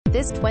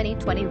This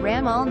 2020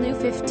 Ram All-New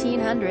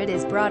 1500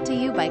 is brought to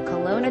you by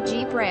Kelowna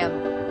Jeep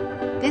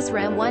Ram. This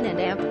Ram won an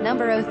AMP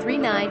number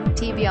 039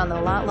 TB on the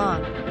lot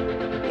long.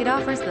 It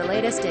offers the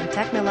latest in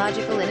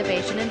technological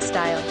innovation and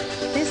style.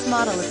 This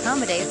model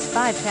accommodates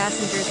 5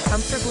 passengers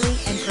comfortably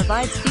and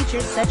provides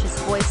features such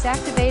as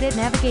voice-activated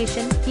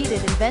navigation,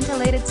 heated and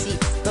ventilated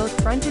seats,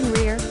 both front and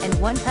rear, and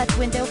one-touch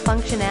window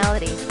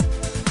functionality.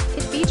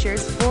 It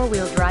features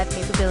 4-wheel drive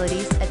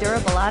capabilities, a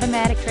durable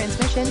automatic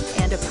transmission,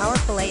 and a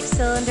powerful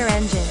 8-cylinder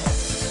engine.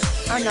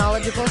 Our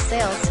knowledgeable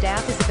sales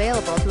staff is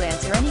available to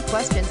answer any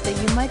questions that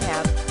you might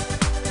have.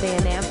 Pay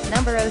an AMP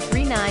number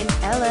 039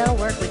 LL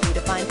work with you to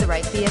find the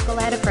right vehicle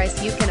at a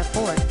price you can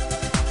afford.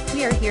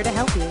 We are here to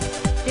help you.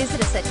 Visit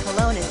us at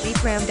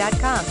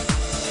KelownaJeepRam.com.